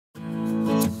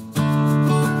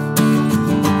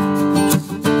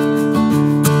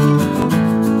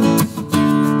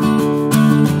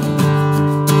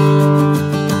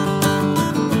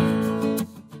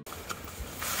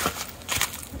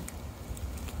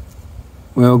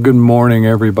Well, good morning,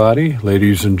 everybody,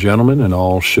 ladies and gentlemen, and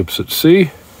all ships at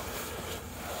sea.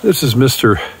 This is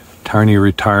Mr. Tiny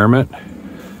Retirement.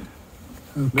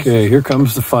 Okay, here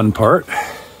comes the fun part.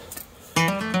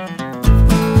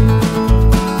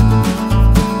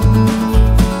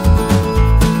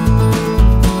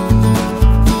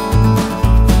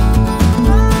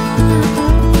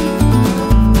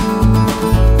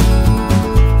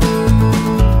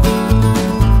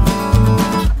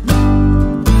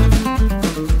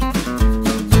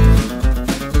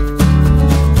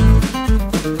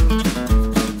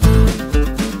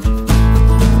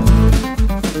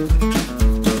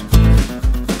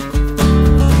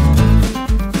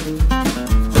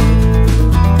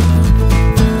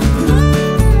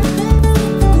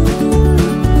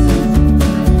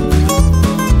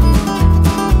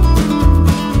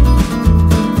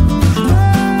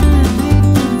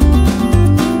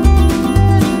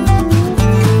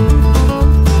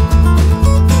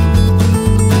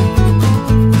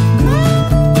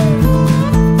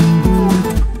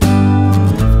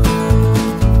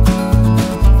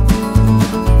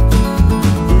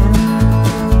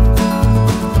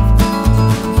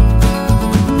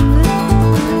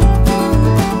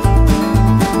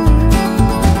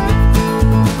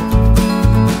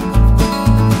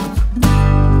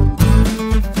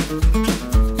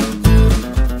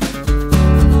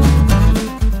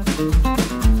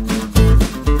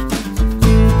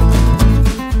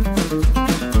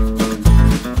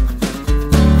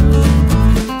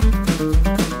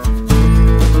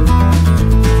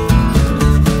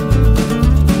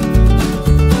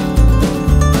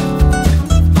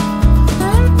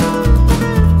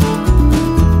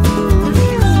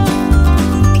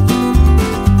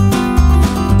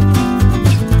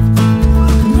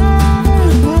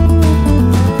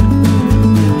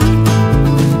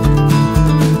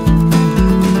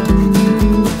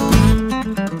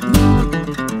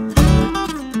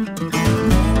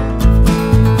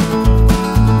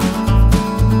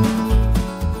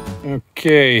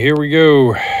 Okay, here we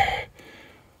go.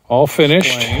 All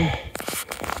finished.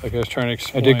 Like I was trying to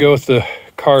explain. I did go with the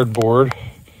cardboard,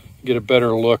 get a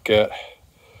better look at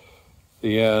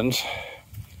the ends.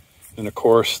 And of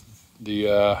course,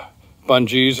 the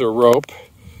bungees or rope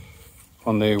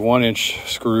on the 1-inch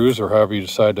screws, or however you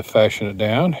decide to fashion it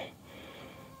down.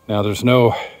 Now there's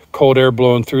no cold air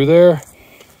blowing through there,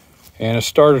 and a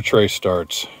starter tray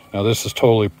starts. Now this is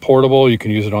totally portable. You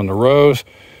can use it on the rows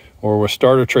or with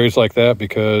starter trays like that,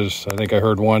 because I think I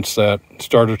heard once that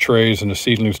starter trays and the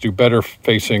seedlings do better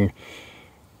facing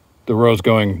the rows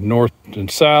going north and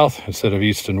south instead of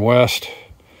east and west.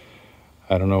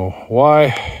 I don't know why.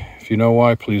 If you know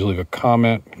why, please leave a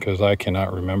comment, because I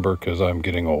cannot remember, because I'm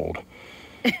getting old.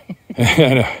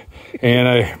 and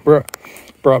I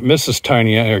brought Mrs.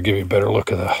 Tiny out here. Give you a better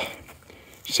look at the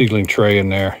seedling tray in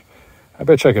there. I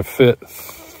bet you I could fit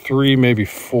 3, maybe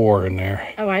 4 in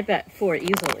there. Oh, I bet 4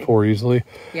 easily. 4 easily?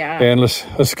 Yeah. And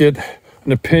let's get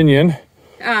an opinion.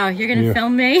 Oh, you're going to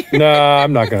film me? No,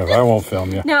 I'm not going to. I won't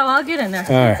film you. No, I'll get in there.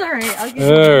 All right. That's all right. I'll get in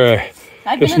there. All right.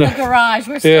 I've been in the garage.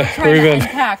 We're still trying to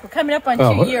unpack. We're coming up on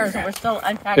 2 years, and we're still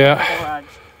unpacking the garage.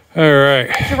 All right.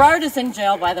 Gerard is in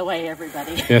jail, by the way,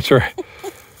 everybody. That's right.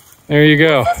 There you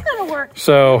go. This is going to work.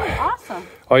 So, really awesome.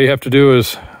 All you have to do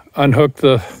is unhook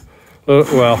the...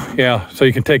 Well, yeah, so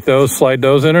you can take those, slide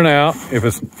those in and out if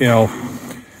it's, you know,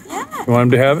 you want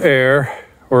them to have air,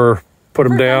 or put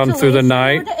them down through the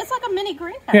night. It's like a mini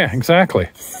greenhouse. Yeah, exactly.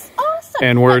 This is awesome.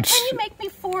 And where it's... Can you make me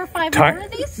 4 or 5 more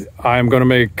of these? I'm going to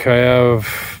make, I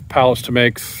have pallets to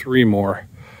make 3 more.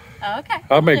 Oh, okay.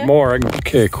 I'll make more.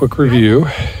 Okay, quick review.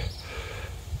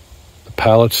 The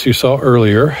pallets you saw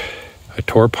earlier, I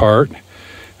tore apart.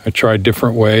 I tried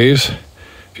different ways.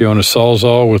 If you own a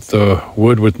Sawzall with the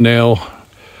wood with nail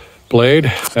blade,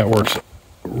 that works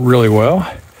really well.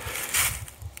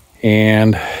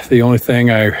 And the only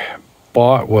thing I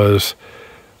bought was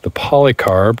the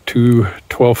polycarb, 2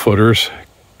 12-footers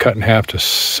cut in half to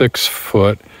 6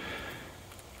 foot,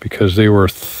 because they were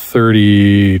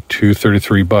 $32,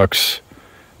 $33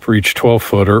 for each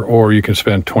 12-footer, or you can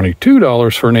spend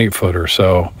 $22 for an 8-footer.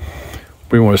 So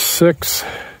we went with 6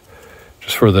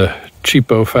 just for the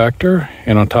cheapo factor,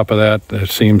 and on top of that,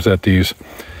 it seems that these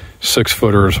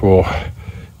 6-footers will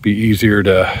be easier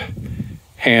to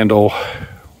handle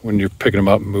when you're picking them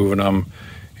up and moving them,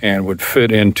 and would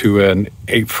fit into an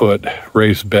 8-foot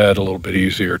raised bed a little bit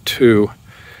easier too,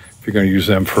 if you're going to use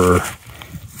them for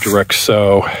direct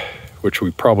sew, which we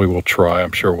probably will try.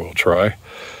 I'm sure we'll try.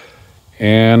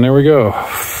 And there we go,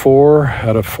 4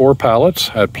 out of 4 pallets.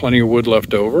 I had plenty of wood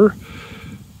left over.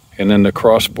 And then the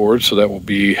crossboard, so that will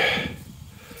be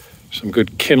some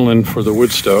good kindling for the wood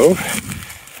stove.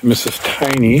 Mrs.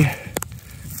 Tiny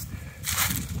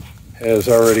has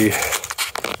already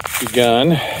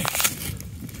begun.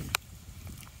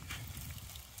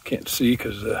 Can't see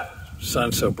because the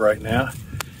sun's so bright now.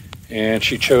 And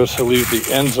she chose to leave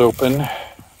the ends open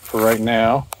for right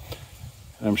now.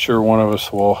 And I'm sure one of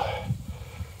us will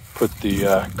put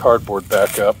the cardboard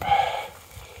back up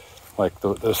like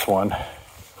this one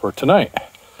for tonight.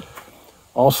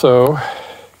 Also,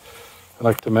 I'd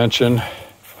like to mention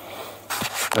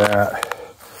that I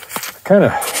kind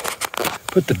of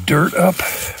put the dirt up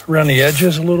around the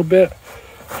edges a little bit,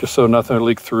 just so nothing would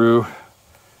leak through.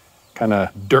 Kind of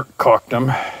dirt caulked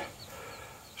them.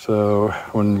 So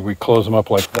when we close them up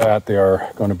like that, they are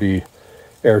going to be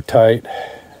airtight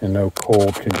and no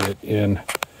cold can get in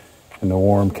and the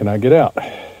warm cannot get out.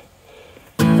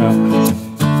 Now,